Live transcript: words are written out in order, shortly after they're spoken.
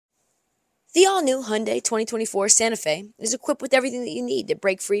The all-new Hyundai 2024 Santa Fe is equipped with everything that you need to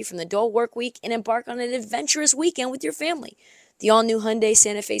break free from the dull work week and embark on an adventurous weekend with your family. The all-new Hyundai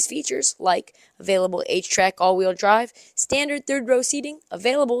Santa Fe's features, like available H-Track all-wheel drive, standard third-row seating,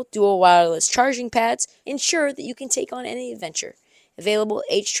 available dual wireless charging pads, ensure that you can take on any adventure. Available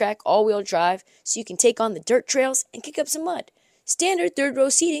H-Track all-wheel drive so you can take on the dirt trails and kick up some mud. Standard third-row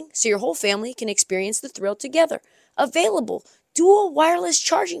seating so your whole family can experience the thrill together. Available dual wireless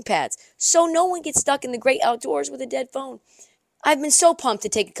charging pads so no one gets stuck in the great outdoors with a dead phone. I've been so pumped to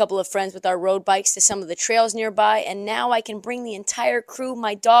take a couple of friends with our road bikes to some of the trails nearby, and now I can bring the entire crew,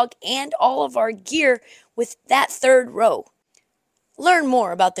 my dog, and all of our gear with that third row. Learn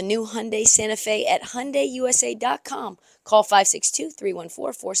more about the new Hyundai Santa Fe at HyundaiUSA.com. Call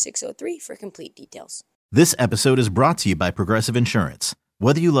 562-314-4603 for complete details. This episode is brought to you by Progressive Insurance.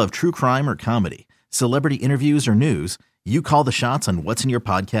 Whether you love true crime or comedy, celebrity interviews or news, you call the shots on what's in your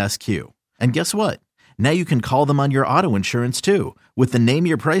podcast queue. And guess what? Now you can call them on your auto insurance too with the Name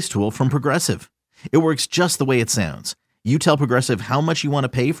Your Price tool from Progressive. It works just the way it sounds. You tell Progressive how much you want to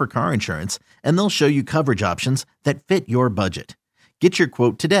pay for car insurance, and they'll show you coverage options that fit your budget. Get your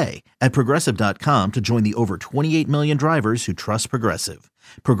quote today at Progressive.com to join the over 28 million drivers who trust Progressive.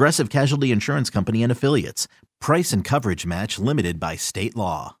 Progressive Casualty Insurance Company and Affiliates. Price and coverage match limited by state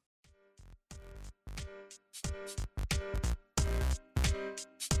law.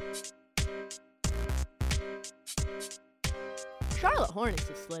 Charlotte Hornets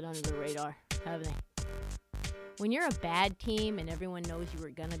have slid under the radar, haven't they? When you're a bad team and everyone knows you were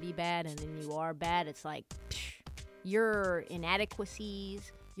going to be bad and then you are bad, it's like your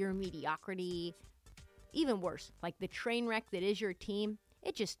inadequacies, your mediocrity, even worse, like the train wreck that is your team,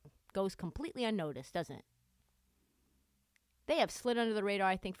 it just goes completely unnoticed, doesn't it? They have slid under the radar,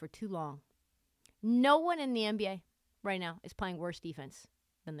 I think, for too long. No one in the NBA right now is playing worse defense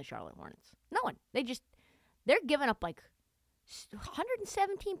than the Charlotte Hornets. No one. They're giving up like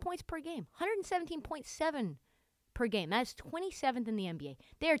 117 points per game, 117.7 per game. That's 27th in the NBA.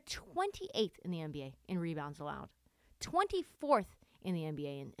 They are 28th in the NBA in rebounds allowed, 24th in the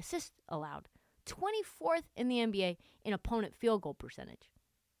NBA in assists allowed, 24th in the NBA in opponent field goal percentage.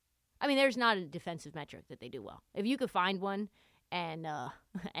 I mean, there's not a defensive metric that they do well. If you could find one and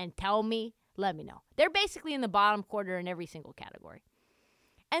tell me, let me know. They're basically in the bottom quarter in every single category.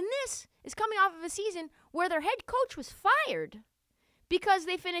 And this is coming off of a season where their head coach was fired because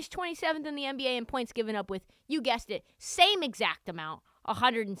they finished 27th in the NBA in points given up with, you guessed it, same exact amount,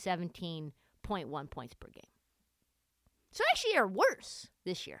 117.1 points per game. So actually are worse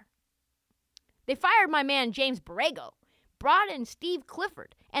this year. They fired my man James Borrego, brought in Steve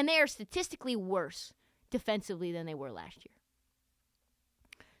Clifford, and they are statistically worse defensively than they were last year.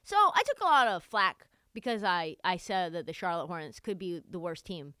 So I took a lot of flack because I said that the Charlotte Hornets could be the worst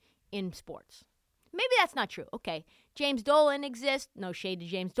team in sports. Maybe that's not true. Okay, James Dolan exists. No shade to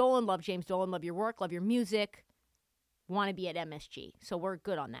James Dolan. Love James Dolan. Love your work. Love your music. Want to be at MSG. So we're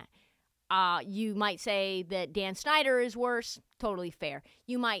good on that. You might say that Dan Snyder is worse. Totally fair.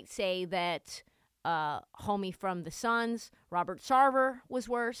 You might say that homie from the Suns, Robert Sarver, was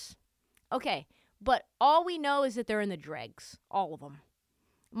worse. Okay, but all we know is that they're in the dregs. All of them.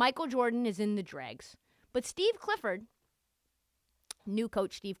 Michael Jordan is in the dregs. But Steve Clifford, new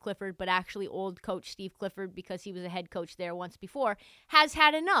coach Steve Clifford, but actually old coach Steve Clifford because he was a head coach there once before, has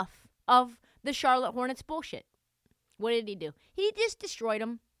had enough of the Charlotte Hornets bullshit. What did he do? He just destroyed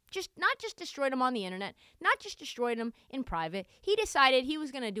them. Not just destroyed them on the internet, not just destroyed them in private. He decided he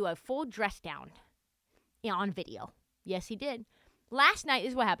was going to do a full dress down on video. Yes, he did. Last night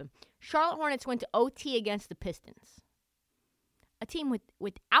is what happened. Charlotte Hornets went to OT against the Pistons. A team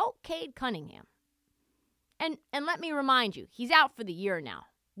without Cade Cunningham. And let me remind you, he's out for the year now.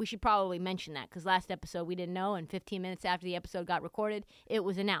 We should probably mention that because last episode we didn't know, and 15 minutes after the episode got recorded, it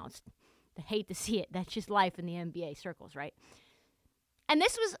was announced. I hate to see it. That's just life in the NBA circles, right? And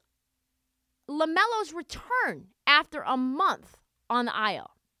this was LaMelo's return after a month on the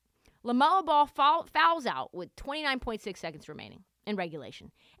IL. LaMelo Ball fouls out with 29.6 seconds remaining in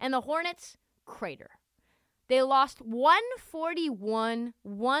regulation. And the Hornets crater. They lost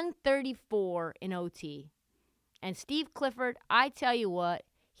 141-134 in OT. And Steve Clifford, I tell you what,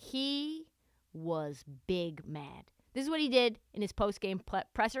 he was big mad. This is what he did in his post-game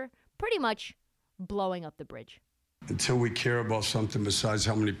presser, pretty much blowing up the bridge. Until we care about something besides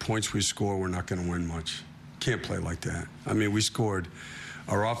how many points we score, we're not going to win much. Can't play like that. I mean, we scored.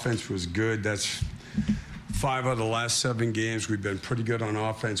 Our offense was good. That's 5 out of the last 7 games. We've been pretty good on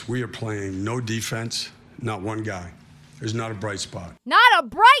offense. We are playing no defense. Not one guy. There's not a bright spot. Not a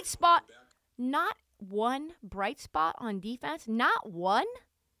bright spot. Not one bright spot on defense. Not one.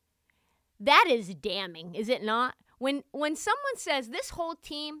 That is damning, is it not? When someone says this whole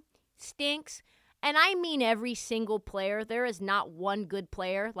team stinks, and I mean every single player, there is not one good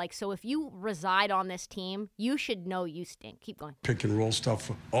player. Like, so if you reside on this team, you should know you stink. Keep going. Pick and roll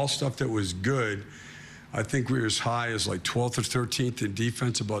stuff, all stuff that was good. I think we were as high as like 12th or 13th in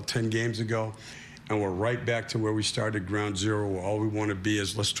defense about 10 games ago. And we're right back to where we started, ground zero, where all we want to be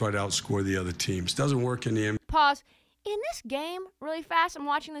is let's try to outscore the other teams. Doesn't work in the NBA. Pause. In this game, really fast, I'm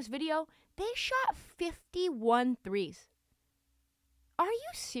watching this video, they shot 51 threes. Are you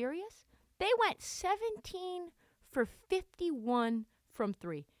serious? They went 17 for 51 from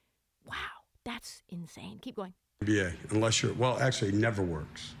three. Wow, that's insane. Keep going. NBA, unless you're, well, actually, it never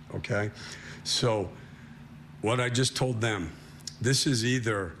works, okay? So what I just told them, this is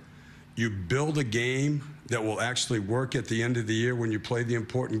either you build a game that will actually work at the end of the year when you play the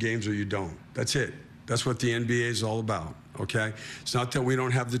important games, or you don't. That's it. That's what the NBA is all about, okay? It's not that we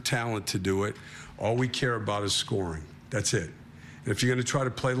don't have the talent to do it. All we care about is scoring. That's it. And if you're going to try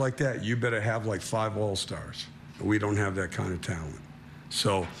to play like that, you better have like 5 all-stars. We don't have that kind of talent.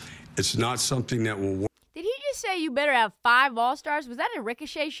 So it's not something that will work. Did he just say you better have 5 all-stars? Was that a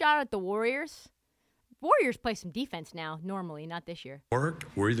ricochet shot at the Warriors? Warriors play some defense now, normally, not this year.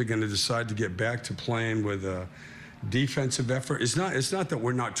 We're either going to decide to get back to playing with a defensive effort. It's not that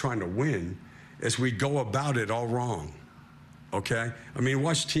we're not trying to win. It's we go about it all wrong. Okay? I mean,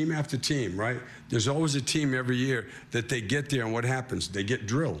 watch team after team, right? There's always a team every year that they get there, and what happens? They get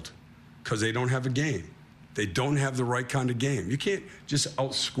drilled because they don't have a game. They don't have the right kind of game. You can't just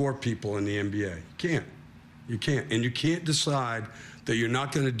outscore people in the NBA. You can't. You can't. And you can't decide that you're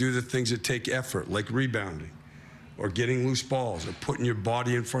not going to do the things that take effort, like rebounding or getting loose balls or putting your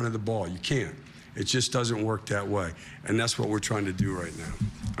body in front of the ball. You can't. It just doesn't work that way. And that's what we're trying to do right now.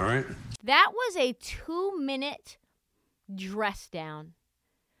 All right? That was a 2-minute dress down.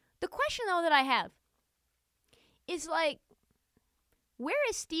 The question, though, that I have is, like, where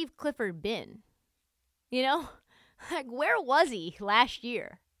has Steve Clifford been? You know? Like, where was he last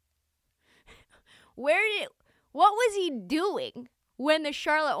year? What was he doing when the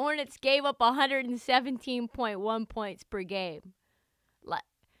Charlotte Hornets gave up 117.1 points per game? Like,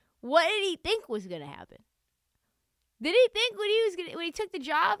 what did he think was going to happen? Did he think when he took the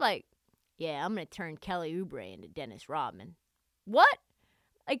job, like, yeah, I'm going to turn Kelly Oubre into Dennis Rodman? What?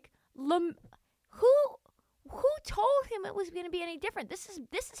 Like, who told him it was going to be any different? This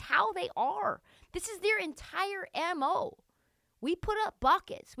is how they are. This is their entire MO. We put up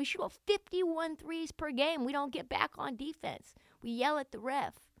buckets. We shoot 51 threes per game. We don't get back on defense. We yell at the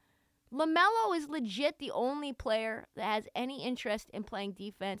ref. LaMelo is legit the only player that has any interest in playing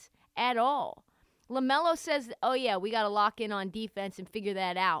defense at all. LaMelo says, oh, yeah, we got to lock in on defense and figure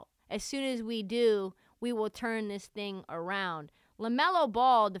that out. As soon as we do, we will turn this thing around. LaMelo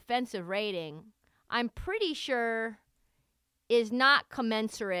Ball defensive rating, I'm pretty sure, is not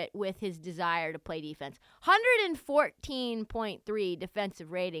commensurate with his desire to play defense. 114.3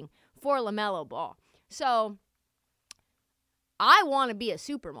 defensive rating for LaMelo Ball. So, I want to be a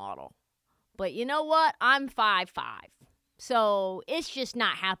supermodel. But you know what? I'm 5'5". So, it's just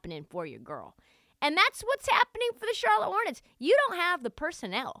not happening for your girl. And that's what's happening for the Charlotte Hornets. You don't have the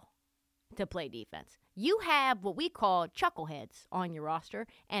personnel to play defense. You have what we call chuckleheads on your roster,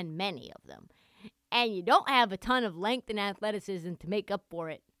 and many of them. And you don't have a ton of length and athleticism to make up for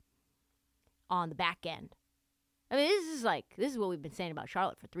it on the back end. I mean, this is what we've been saying about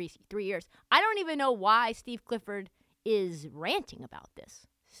Charlotte for three years. I don't even know why Steve Clifford is ranting about this.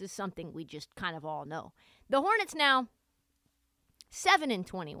 This is something we just kind of all know. The Hornets now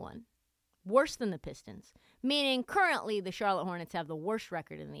 7-21, worse than the Pistons, meaning currently the Charlotte Hornets have the worst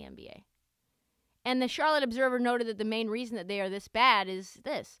record in the NBA. And the Charlotte Observer noted that the main reason that they are this bad is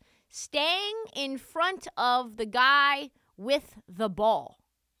this: staying in front of the guy with the ball.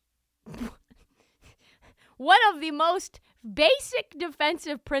 One of the most basic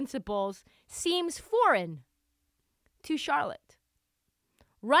defensive principles seems foreign to Charlotte.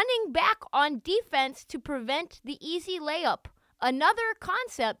 Running back on defense to prevent the easy layup, another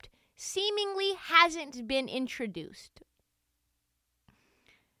concept seemingly hasn't been introduced.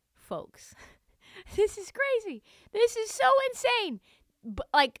 Folks, this is crazy. This is so insane.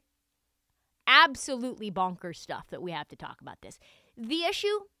 Like, absolutely bonkers stuff that we have to talk about this. The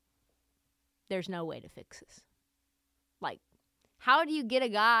issue, there's no way to fix this. Like, how do you get a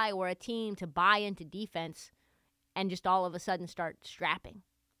guy or a team to buy into defense and just all of a sudden start strapping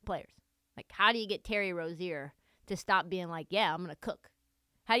players? Like, how do you get Terry Rozier to stop being like, yeah, I'm going to cook?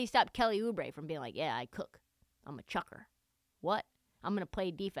 How do you stop Kelly Oubre from being like, yeah, I cook, I'm a chucker? What? I'm going to play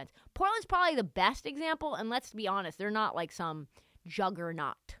defense. Portland's probably the best example, and let's be honest, they're not like some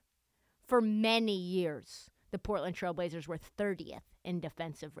juggernaut For many years, the Portland Trailblazers were 30th in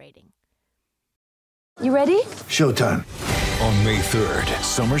defensive rating. You ready? Showtime. On May 3rd,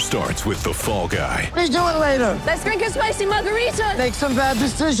 summer starts with The Fall Guy. Let's do it later. Let's drink a spicy margarita. Make some bad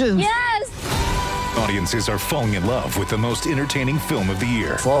decisions. Yes. Audiences are falling in love with the most entertaining film of the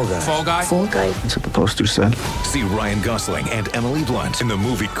year. Fall Guy. Fall Guy? Fall guy. That's what the poster said. See Ryan Gosling and Emily Blunt in the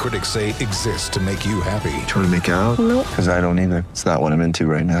movie critics say exists to make you happy. Trying to make it out? Nope. Because I don't either. It's not what I'm into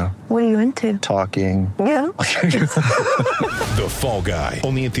right now. What are you into? Talking. Yeah. The Fall Guy.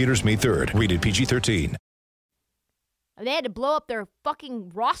 Only in theaters May 3rd. Rated PG-13. They had to blow up their fucking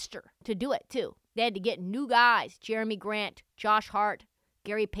roster to do it, too. They had to get new guys. Jeremy Grant, Josh Hart,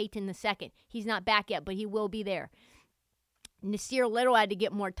 Gary Payton II. He's not back yet, but he will be there. Nasir Little had to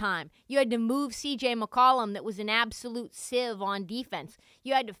get more time. You had to move C.J. McCollum that was an absolute sieve on defense.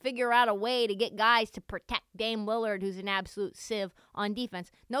 You had to figure out a way to get guys to protect Dame Lillard, who's an absolute sieve on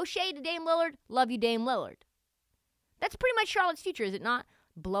defense. No shade to Dame Lillard. Love you, Dame Lillard. That's pretty much Charlotte's future, is it not?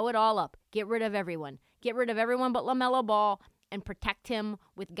 Blow it all up. Get rid of everyone. Get rid of everyone but LaMelo Ball and protect him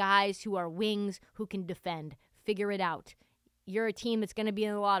with guys who are wings who can defend. Figure it out. You're a team that's going to be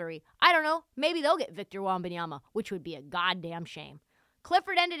in the lottery. I don't know. Maybe they'll get Victor Wembanyama, which would be a goddamn shame.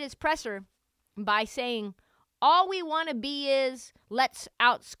 Clifford ended his presser by saying, all we want to be is let's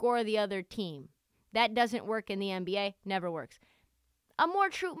outscore the other team. That doesn't work in the NBA. Never works. A more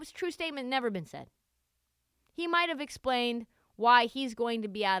true statement never been said. He might have explained why he's going to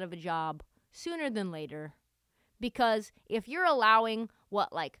be out of a job sooner than later. Because if you're allowing,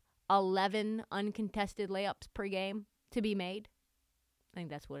 11 uncontested layups per game to be made, I think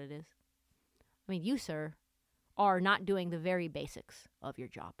that's what it is. I mean, you, sir, are not doing the very basics of your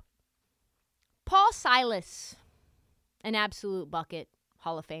job. Paul Silas, an absolute bucket,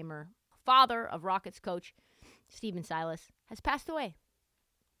 Hall of Famer, father of Rockets coach Stephen Silas, has passed away.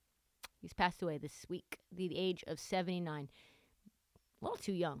 He's passed away this week, at the age of 79. A little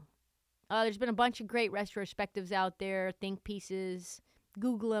too young. There's been a bunch of great retrospectives out there, think pieces.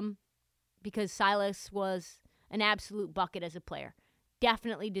 Google them, because Silas was an absolute bucket as a player.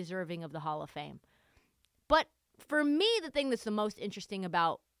 Definitely deserving of the Hall of Fame. But for me, the thing that's the most interesting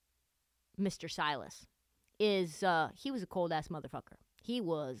about Mr. Silas is he was a cold-ass motherfucker. He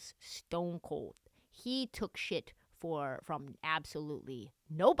was stone cold. He took shit from absolutely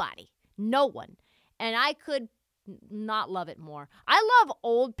nobody. No one. And I could not love it more. I love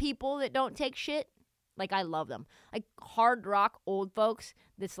old people that don't take shit. Like, I love them. Like, hard rock old folks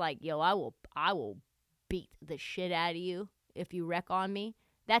that's like, yo, I will beat the shit out of you if you wreck on me.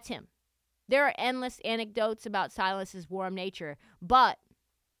 That's him. There are endless anecdotes about Silas's warm nature, but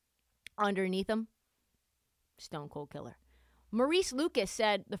underneath him, stone cold killer. Maurice Lucas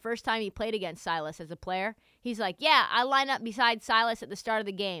said the first time he played against Silas as a player, he's like, yeah, I line up beside Silas at the start of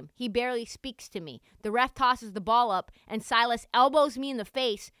the game. He barely speaks to me. The ref tosses the ball up, and Silas elbows me in the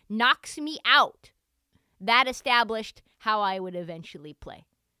face, knocks me out. That established how I would eventually play.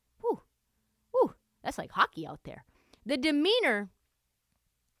 Whew. Whew. That's like hockey out there. The demeanor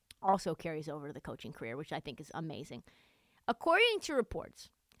also carries over to the coaching career, which I think is amazing. According to reports,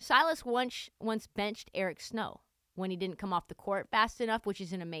 Silas once benched Eric Snow when he didn't come off the court fast enough, which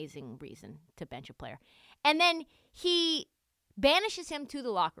is an amazing reason to bench a player. And then he banishes him to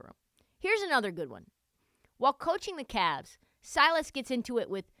the locker room. Here's another good one. While coaching the Cavs, Silas gets into it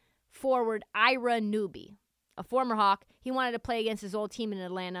with forward Ira Newby, a former Hawk. He wanted to play against his old team in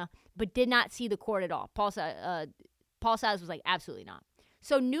Atlanta, but did not see the court at all. Paul Silas was like, absolutely not.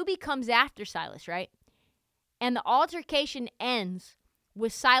 So Newby comes after Silas, right? And the altercation ends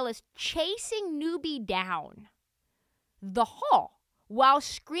with Silas chasing Newby down the hall while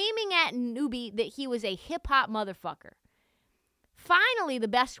screaming at Newby that he was a hip-hop motherfucker. Finally, the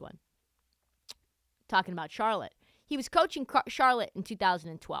best one. Talking about Charlotte. He was coaching Charlotte in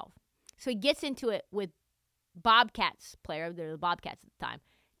 2012. So he gets into it with Bobcats player, they're the Bobcats at the time,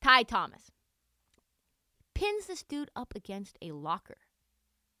 Ty Thomas. Pins this dude up against a locker.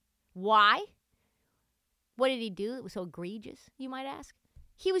 Why? What did he do that was so egregious, you might ask?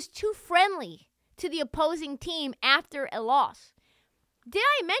 He was too friendly to the opposing team after a loss. Did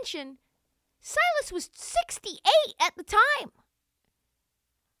I mention Silas was 68 at the time?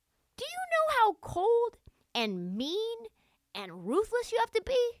 Do you know how cold and mean and ruthless you have to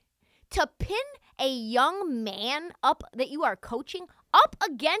be to pin a young man up that you are coaching up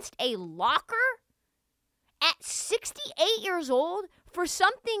against a locker at 68 years old for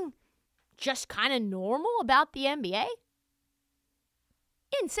something just kind of normal about the NBA?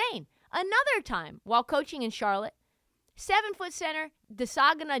 Insane. Another time, while coaching in Charlotte, 7-foot center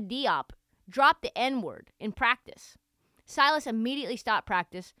Desagana Diop dropped the N-word in practice. Silas immediately stopped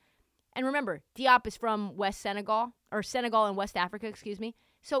practice And remember, Diop is from Senegal and West Africa, excuse me.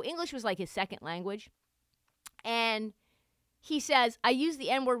 So English was like his second language. And he says, I used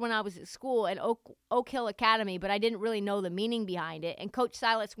the N-word when I was at school at Oak Hill Academy, but I didn't really know the meaning behind it. And Coach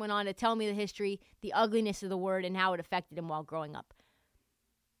Silas went on to tell me the history, the ugliness of the word, and how it affected him while growing up.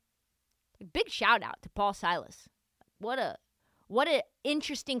 Big shout out to Paul Silas. What an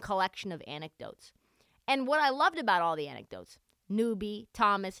interesting collection of anecdotes. And what I loved about all the anecdotes, Newbie,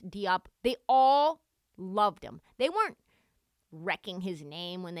 Thomas, Diop, they all loved him. They weren't wrecking his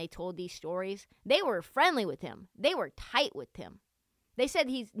name when they told these stories. They were friendly with him. They were tight with him.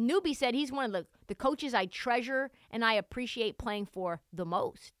 Newbie said he's one of the coaches I treasure and I appreciate playing for the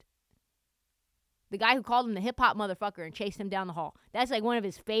most. The guy who called him the hip-hop motherfucker and chased him down the hall. That's like one of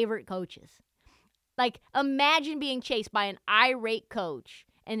his favorite coaches. Like, imagine being chased by an irate coach.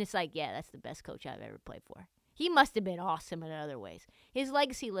 And it's like, yeah, that's the best coach I've ever played for. He must have been awesome in other ways. His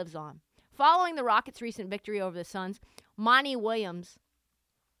legacy lives on. Following the Rockets' recent victory over the Suns, Monty Williams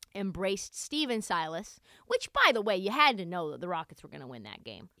embraced Stephen Silas, which, by the way, you had to know that the Rockets were going to win that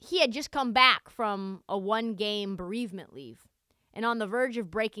game. He had just come back from a one-game bereavement leave. And on the verge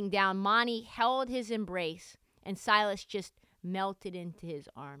of breaking down, Monty held his embrace, and Silas just melted into his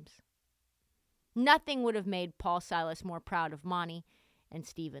arms. Nothing would have made Paul Silas more proud of Monty and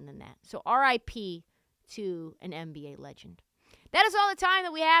Stephen than that. So R.I.P. to an NBA legend. That is all the time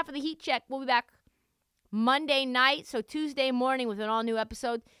that we have for the Heat Check. We'll be back Monday night, so Tuesday morning with an all-new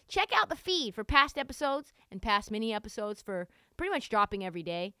episode. Check out the feed for past episodes and past mini-episodes for pretty much dropping every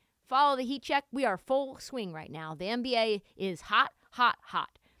day. Follow the Heat Check. We are full swing right now. The NBA is hot, hot,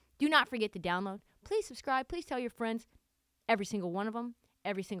 hot. Do not forget to download. Please subscribe. Please tell your friends, every single one of them,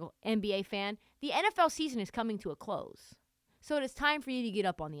 every single NBA fan. The NFL season is coming to a close, so it is time for you to get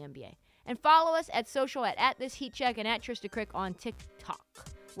up on the NBA. And follow us at social at @ThisHeatCheck and at Trista Crick on TikTok.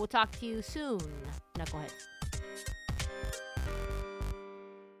 We'll talk to you soon, knuckleheads.